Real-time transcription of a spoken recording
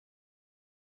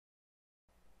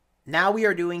Now we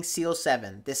are doing Seal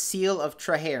 7, the Seal of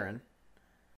Traharan.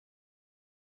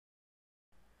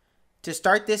 To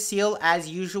start this seal, as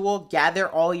usual, gather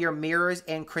all your mirrors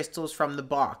and crystals from the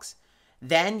box.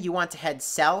 Then you want to head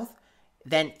south,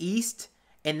 then east,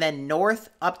 and then north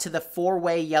up to the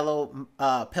four-way yellow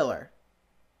pillar.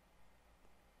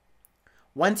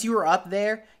 Once you are up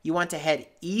there, you want to head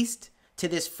east to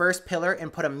this first pillar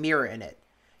and put a mirror in it.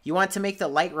 You want to make the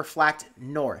light reflect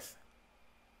north.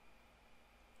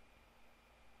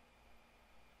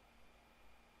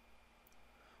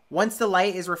 Once the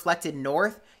light is reflected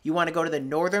north, you want to go to the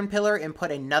northern pillar and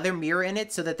put another mirror in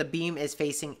it so that the beam is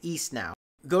facing east now.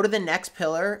 Go to the next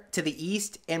pillar to the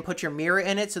east and put your mirror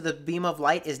in it so the beam of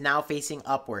light is now facing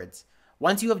upwards.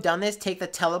 Once you have done this, take the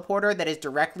teleporter that is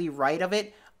directly right of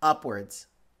it upwards.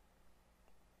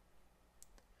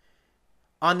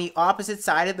 On the opposite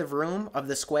side of the room, of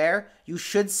the square, you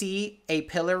should see a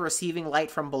pillar receiving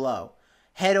light from below.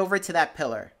 Head over to that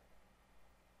pillar.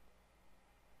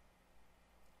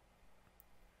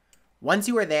 Once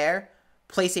you are there,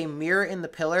 place a mirror in the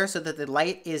pillar so that the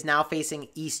light is now facing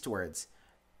eastwards.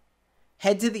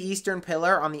 Head to the eastern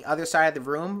pillar on the other side of the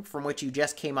room from which you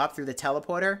just came up through the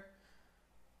teleporter.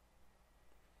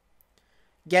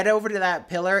 Get over to that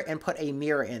pillar and put a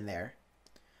mirror in there.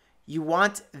 You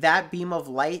want that beam of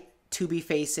light to be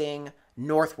facing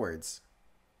northwards.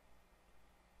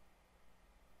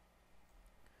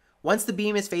 Once the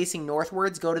beam is facing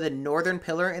northwards, go to the northern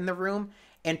pillar in the room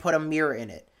and put a mirror in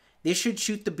it. This should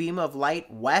shoot the beam of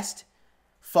light west.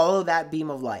 Follow that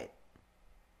beam of light.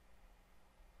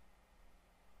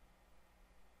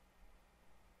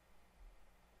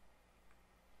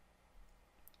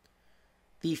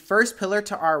 The first pillar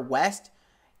to our west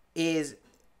is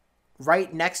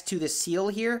right next to the seal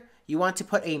here. You want to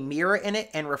put a mirror in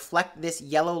it and reflect this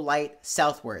yellow light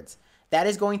southwards. That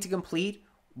is going to complete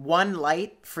one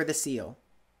light for the seal.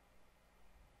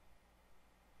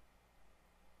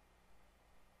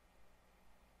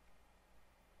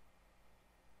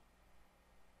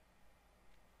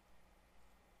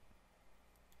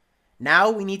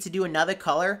 Now we need to do another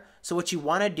color, so what you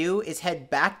want to do is head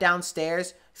back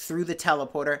downstairs through the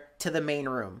teleporter to the main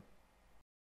room.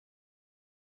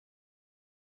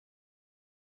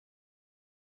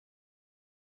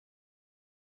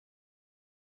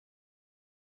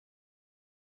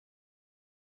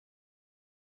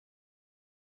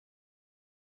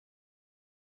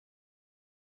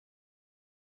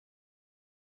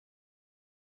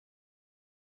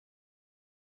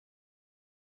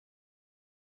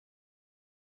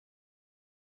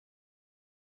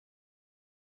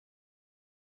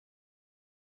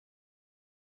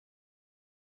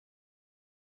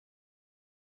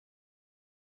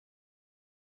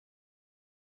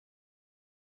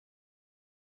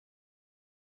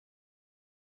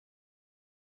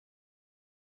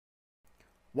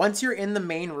 Once you're in the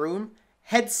main room,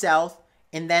 head south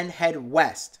and then head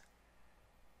west.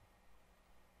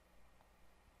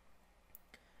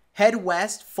 Head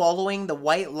west following the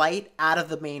white light out of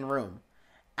the main room.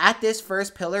 At this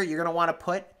first pillar, you're going to want to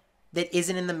put, that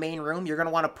isn't in the main room, you're going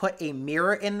to want to put a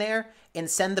mirror in there and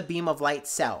send the beam of light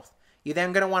south. You're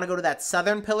then going to want to go to that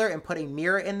southern pillar and put a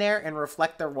mirror in there and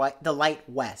reflect the light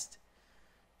west.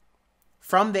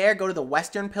 From there, go to the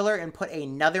western pillar and put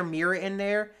another mirror in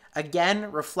there,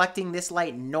 again reflecting this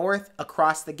light north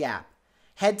across the gap.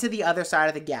 Head to the other side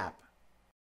of the gap.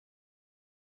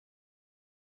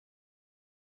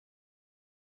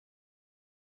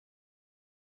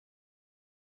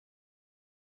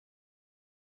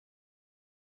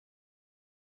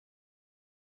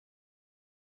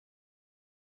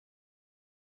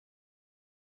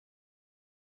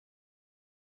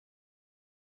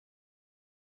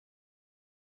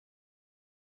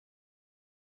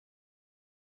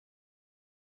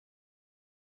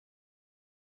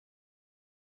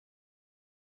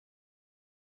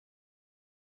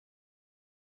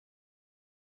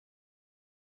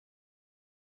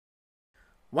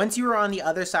 Once you are on the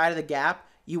other side of the gap,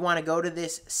 you want to go to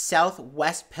this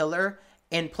southwest pillar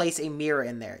and place a mirror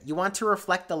in there. You want to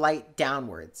reflect the light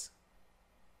downwards.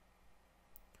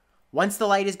 Once the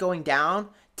light is going down,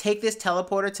 take this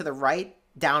teleporter to the right,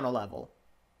 down a level.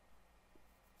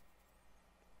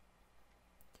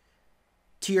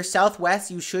 To your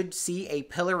southwest, you should see a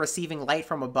pillar receiving light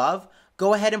from above.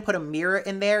 Go ahead and put a mirror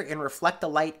in there and reflect the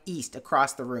light east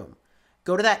across the room.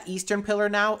 Go to that eastern pillar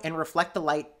now and reflect the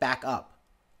light back up.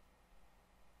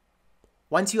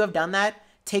 Once you have done that,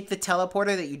 take the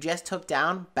teleporter that you just took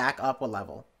down back up a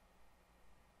level.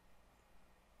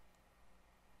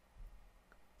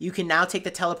 You can now take the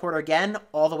teleporter again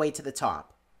all the way to the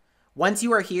top. Once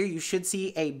you are here, you should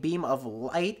see a beam of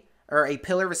light or a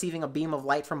pillar receiving a beam of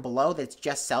light from below that's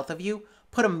just south of you,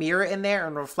 put a mirror in there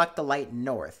and reflect the light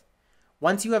north.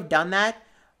 Once you have done that,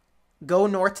 go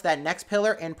north to that next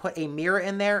pillar and put a mirror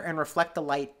in there and reflect the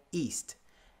light east.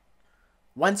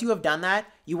 Once you have done that,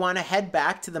 you want to head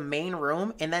back to the main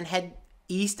room and then head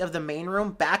east of the main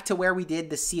room back to where we did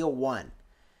the seal 1.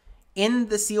 In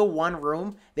the seal 1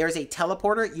 room, there's a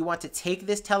teleporter. You want to take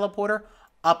this teleporter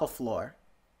up a floor.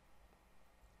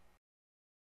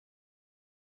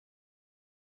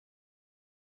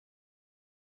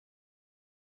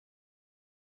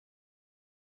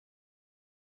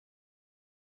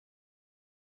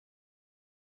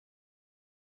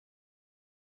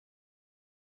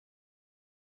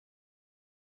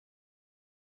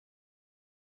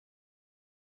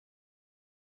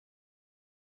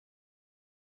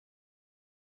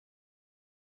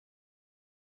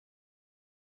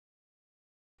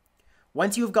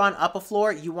 Once you've gone up a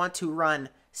floor, you want to run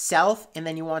south and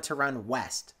then you want to run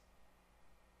west.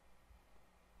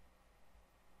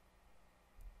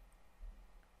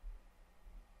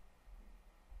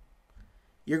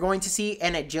 You're going to see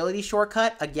an agility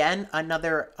shortcut. Again,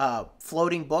 another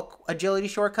floating book agility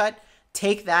shortcut.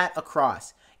 Take that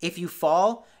across. If you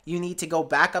fall, you need to go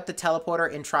back up the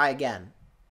teleporter and try again.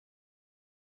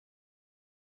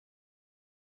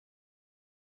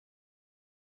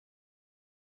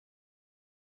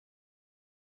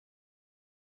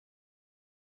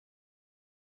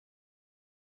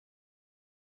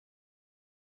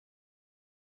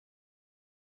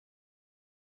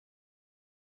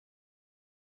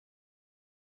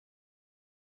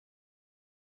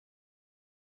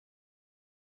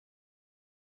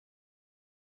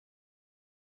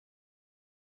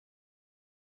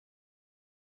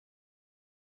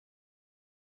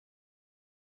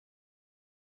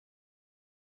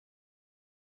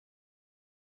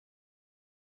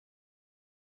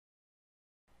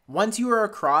 Once you are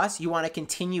across, you want to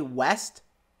continue west.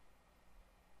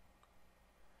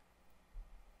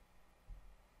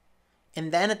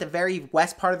 And then at the very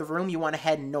west part of the room, you want to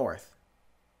head north.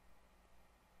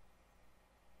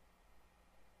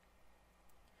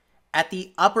 At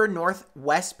the upper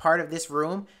northwest part of this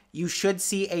room, you should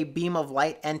see a beam of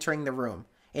light entering the room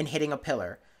and hitting a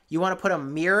pillar. You want to put a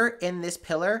mirror in this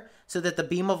pillar so that the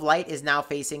beam of light is now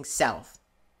facing south.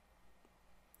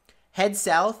 Head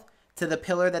south to the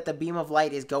pillar that the beam of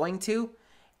light is going to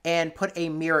and put a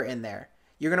mirror in there.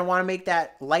 You're going to want to make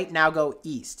that light now go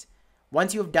east.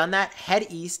 Once you have done that, head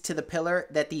east to the pillar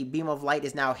that the beam of light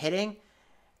is now hitting,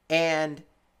 and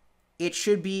it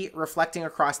should be reflecting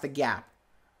across the gap.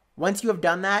 Once you have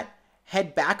done that,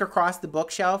 head back across the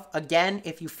bookshelf. Again,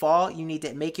 if you fall, you need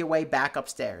to make your way back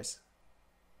upstairs.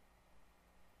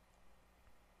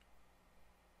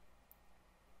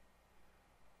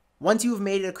 Once you have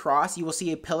made it across, you will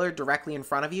see a pillar directly in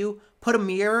front of you. Put a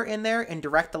mirror in there and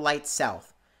direct the light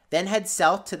south. Then head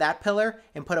south to that pillar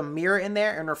and put a mirror in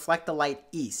there and reflect the light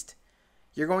east.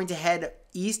 You're going to head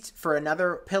east for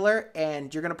another pillar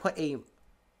and you're going to put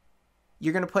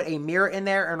a mirror in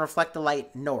there and reflect the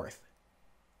light north.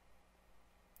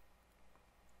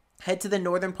 Head to the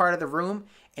northern part of the room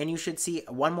and you should see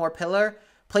one more pillar.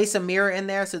 Place a mirror in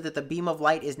there so that the beam of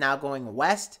light is now going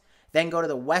west. Then go to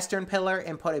the western pillar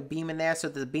and put a beam in there so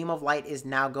that the beam of light is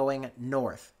now going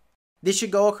north. This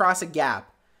should go across a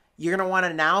gap. You're going to want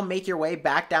to now make your way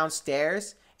back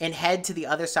downstairs and head to the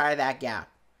other side of that gap.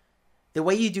 The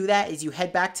way you do that is you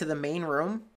head back to the main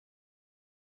room.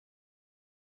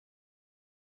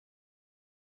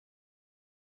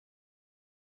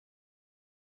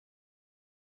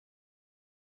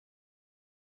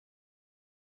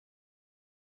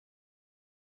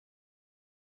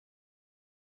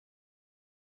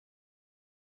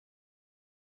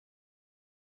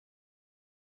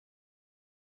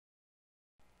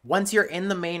 Once you're in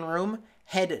the main room,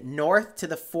 head north to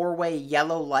the four-way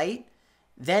yellow light,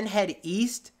 then head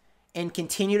east and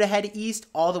continue to head east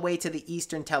all the way to the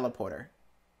eastern teleporter.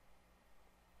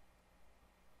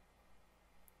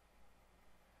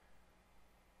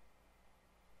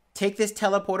 Take this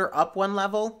teleporter up one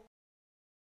level.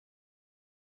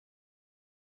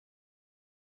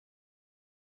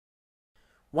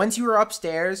 Once you are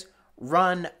upstairs,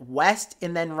 run west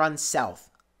and then run south.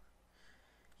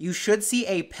 You should see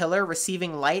a pillar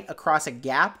receiving light across a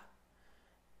gap.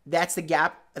 That's the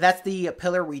gap. That's the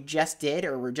pillar we just did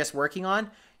or we're just working on.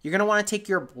 You're going to want to take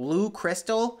your blue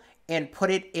crystal and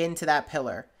put it into that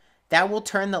pillar. That will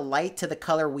turn the light to the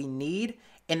color we need,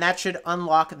 and that should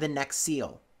unlock the next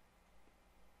seal.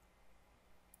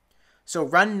 So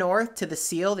run north to the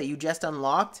seal that you just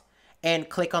unlocked and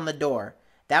click on the door.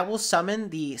 That will summon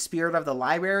the spirit of the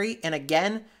library, and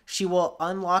again, she will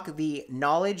unlock the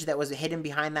knowledge that was hidden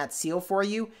behind that seal for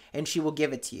you, and she will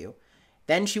give it to you.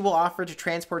 Then she will offer to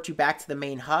transport you back to the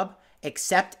main hub,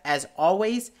 accept as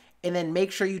always, and then make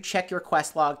sure you check your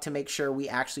quest log to make sure we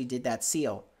actually did that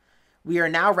seal. We are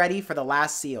now ready for the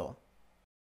last seal.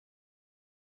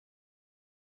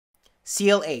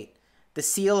 Seal 8, the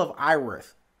Seal of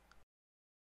Iworth.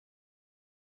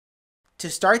 To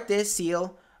start this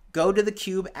seal, go to the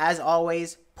cube as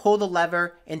always, pull the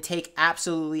lever, and take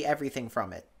absolutely everything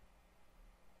from it.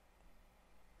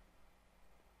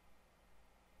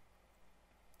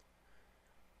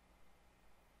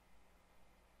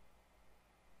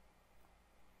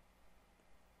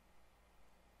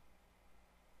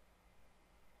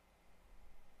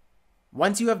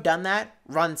 Once you have done that,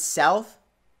 run south,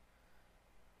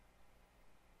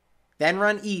 then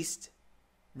run east,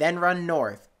 then run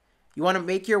north. You want to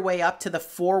make your way up to the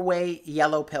 4-way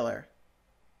yellow pillar.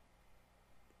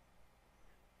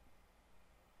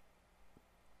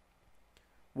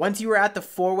 Once you are at the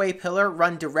 4-way pillar,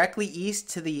 run directly east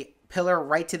to the pillar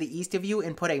right to the east of you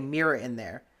and put a mirror in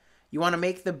there. You want to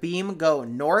make the beam go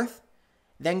north,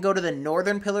 then go to the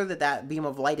northern pillar that beam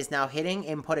of light is now hitting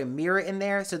and put a mirror in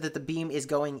there so that the beam is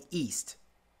going east.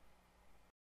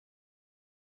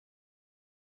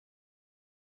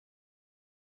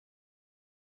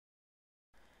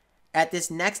 At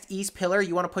this next east pillar,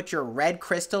 you want to put your red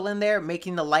crystal in there,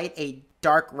 making the light a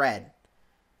dark red.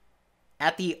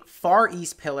 At the far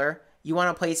east pillar, you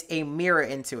want to place a mirror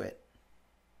into it.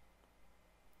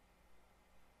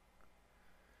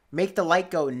 Make the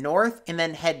light go north and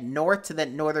then head north to the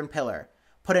northern pillar.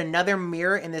 Put another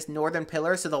mirror in this northern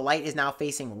pillar so the light is now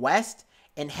facing west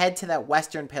and head to that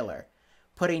western pillar.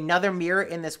 Put another mirror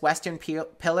in this western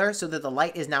pillar so that the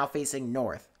light is now facing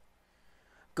north.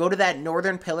 Go to that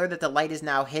northern pillar that the light is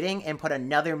now hitting and put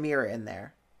another mirror in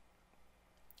there.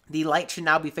 The light should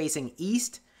now be facing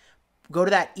east. Go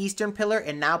to that eastern pillar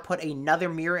and now put another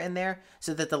mirror in there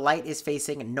so that the light is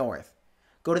facing north.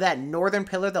 Go to that northern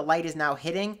pillar the light is now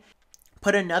hitting.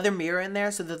 Put another mirror in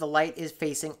there so that the light is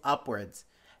facing upwards.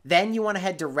 Then you want to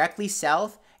head directly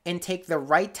south and take the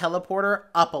right teleporter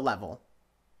up a level.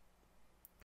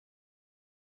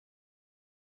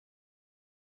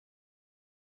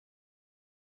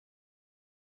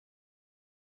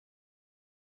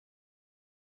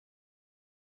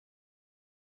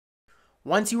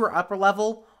 Once you are upper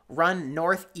level, run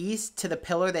northeast to the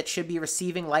pillar that should be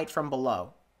receiving light from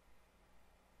below.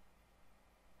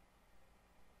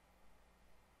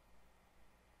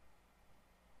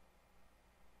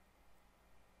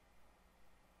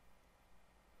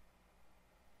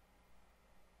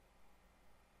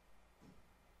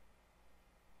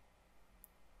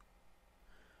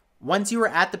 Once you are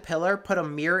at the pillar, put a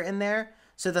mirror in there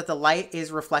so that the light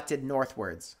is reflected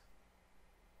northwards.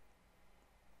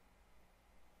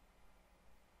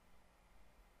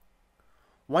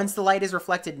 Once the light is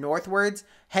reflected northwards,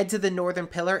 head to the northern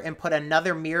pillar and put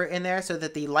another mirror in there so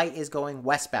that the light is going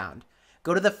westbound.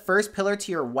 Go to the first pillar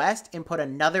to your west and put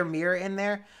another mirror in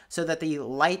there so that the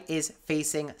light is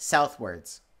facing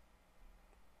southwards.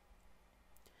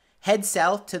 Head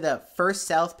south to the first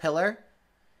south pillar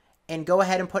and go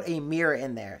ahead and put a mirror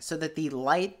in there so that the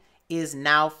light is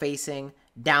now facing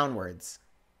downwards.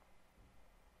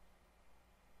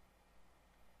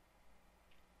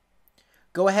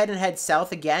 Go ahead and head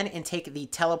south again and take the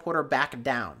teleporter back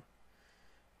down.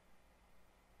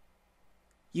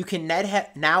 You can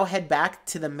now head back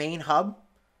to the main hub.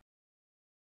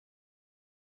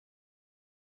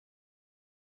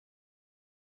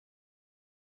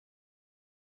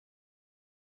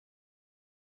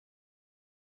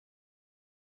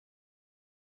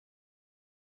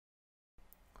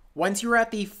 Once you're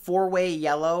at the 4-way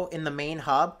yellow in the main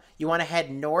hub, you want to head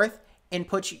north and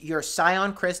put your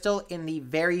Scion crystal in the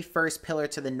very first pillar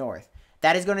to the north.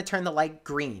 That is going to turn the light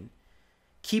green.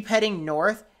 Keep heading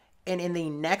north, and in the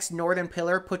next northern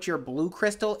pillar, put your blue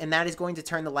crystal, and that is going to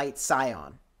turn the light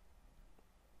Scion.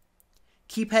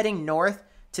 Keep heading north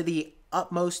to the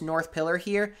utmost north pillar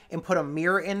here, and put a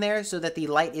mirror in there so that the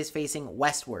light is facing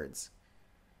westwards.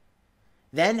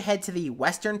 Then head to the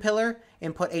western pillar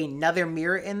and put another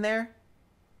mirror in there.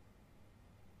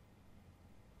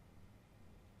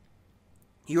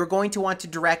 You're going to want to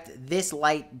direct this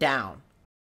light down.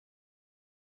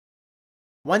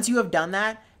 Once you have done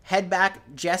that, head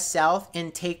back just south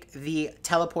and take the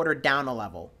teleporter down a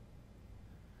level.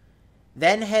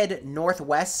 Then head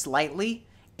northwest slightly,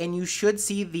 and you should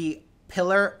see the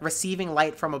pillar receiving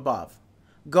light from above.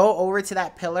 Go over to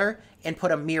that pillar and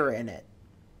put a mirror in it.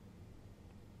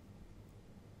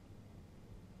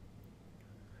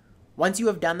 Once you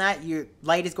have done that, your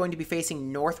light is going to be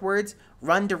facing northwards.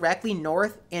 Run directly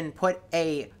north and put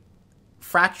a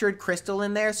fractured crystal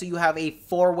in there so you have a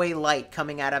four-way light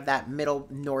coming out of that middle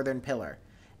northern pillar.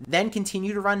 Then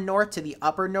continue to run north to the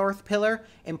upper north pillar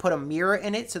and put a mirror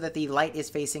in it so that the light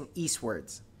is facing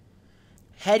eastwards.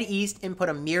 Head east and put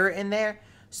a mirror in there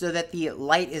so that the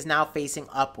light is now facing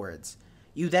upwards.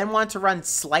 You then want to run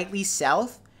slightly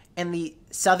south, and the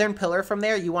southern pillar from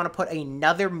there, you want to put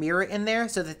another mirror in there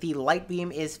so that the light beam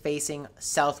is facing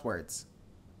southwards.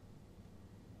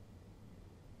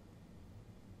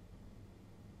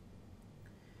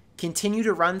 Continue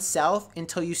to run south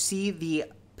until you see the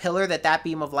pillar that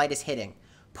beam of light is hitting.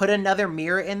 Put another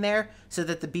mirror in there so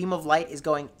that the beam of light is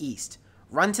going east.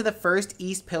 Run to the first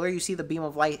east pillar you see the beam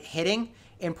of light hitting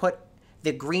and put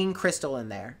the green crystal in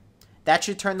there. That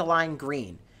should turn the line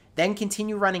green. Then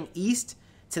continue running east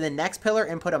to the next pillar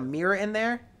and put a mirror in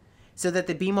there so that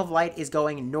the beam of light is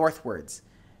going northwards.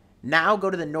 Now go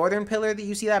to the northern pillar that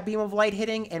you see that beam of light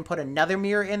hitting and put another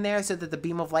mirror in there so that the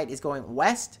beam of light is going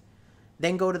west.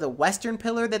 Then go to the western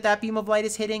pillar that beam of light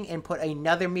is hitting and put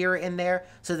another mirror in there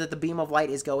so that the beam of light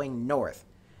is going north.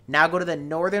 Now go to the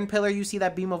northern pillar you see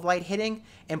that beam of light hitting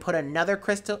and put another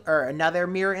crystal or another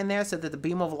mirror in there so that the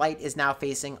beam of light is now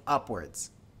facing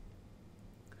upwards.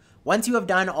 Once you have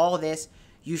done all of this,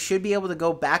 you should be able to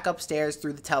go back upstairs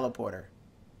through the teleporter.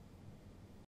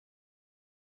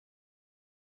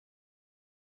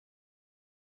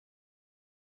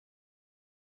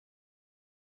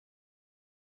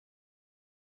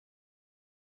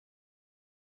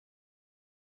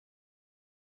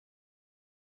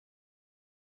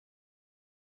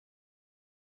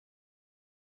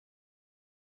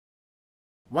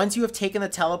 Once you have taken the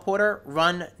teleporter,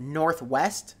 run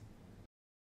northwest.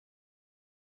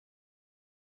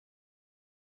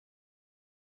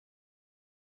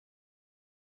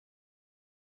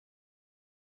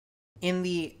 In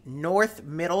the north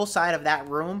middle side of that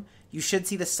room, you should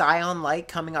see the Scion light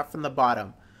coming up from the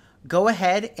bottom. Go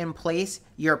ahead and place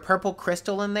your purple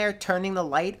crystal in there, turning the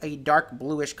light a dark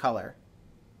bluish color.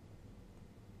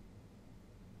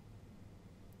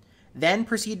 Then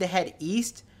proceed to head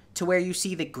east to where you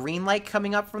see the green light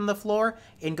coming up from the floor,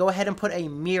 and go ahead and put a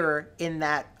mirror in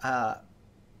that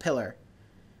pillar.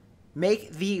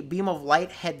 Make the beam of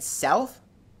light head south.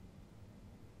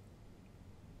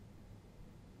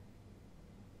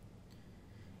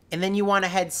 And then you want to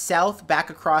head south back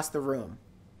across the room.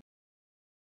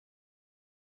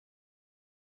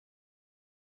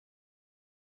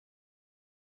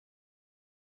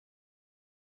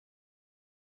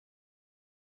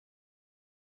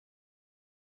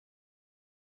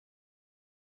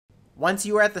 Once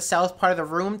you are at the south part of the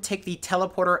room, take the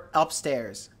teleporter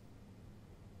upstairs.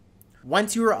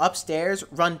 Once you are upstairs,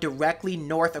 run directly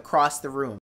north across the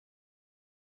room.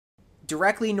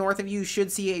 Directly north of you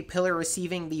should see a pillar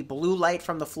receiving the blue light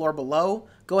from the floor below.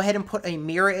 Go ahead and put a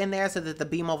mirror in there so that the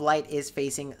beam of light is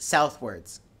facing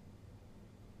southwards.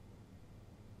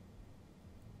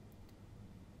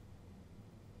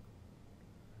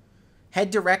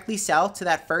 Head directly south to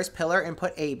that first pillar and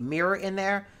put a mirror in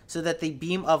there so that the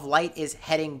beam of light is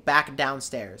heading back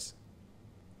downstairs.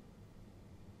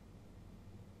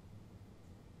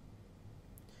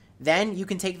 Then you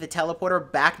can take the teleporter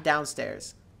back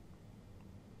downstairs.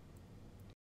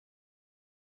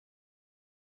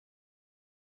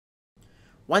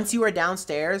 Once you are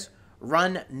downstairs,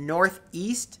 run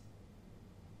northeast,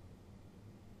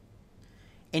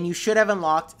 and you should have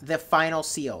unlocked the final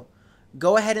seal.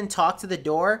 Go ahead and talk to the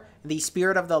door. The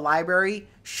spirit of the library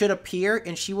should appear,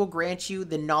 and she will grant you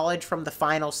the knowledge from the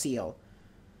final seal.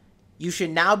 You should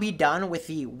now be done with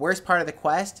the worst part of the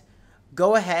quest.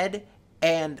 Go ahead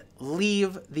and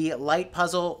leave the light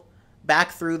puzzle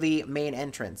back through the main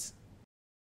entrance.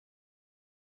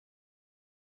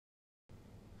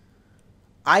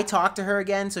 I talked to her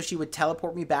again, so she would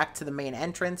teleport me back to the main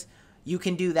entrance. You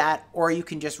can do that, or you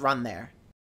can just run there.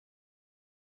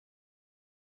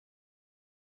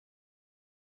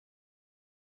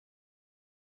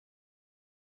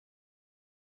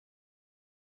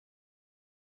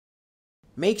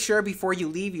 Make sure before you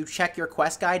leave, you check your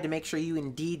quest guide to make sure you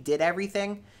indeed did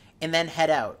everything, and then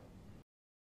head out.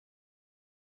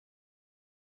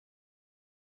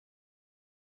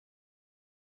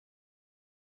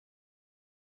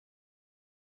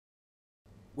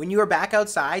 When you are back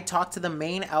outside, talk to the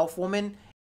main elf woman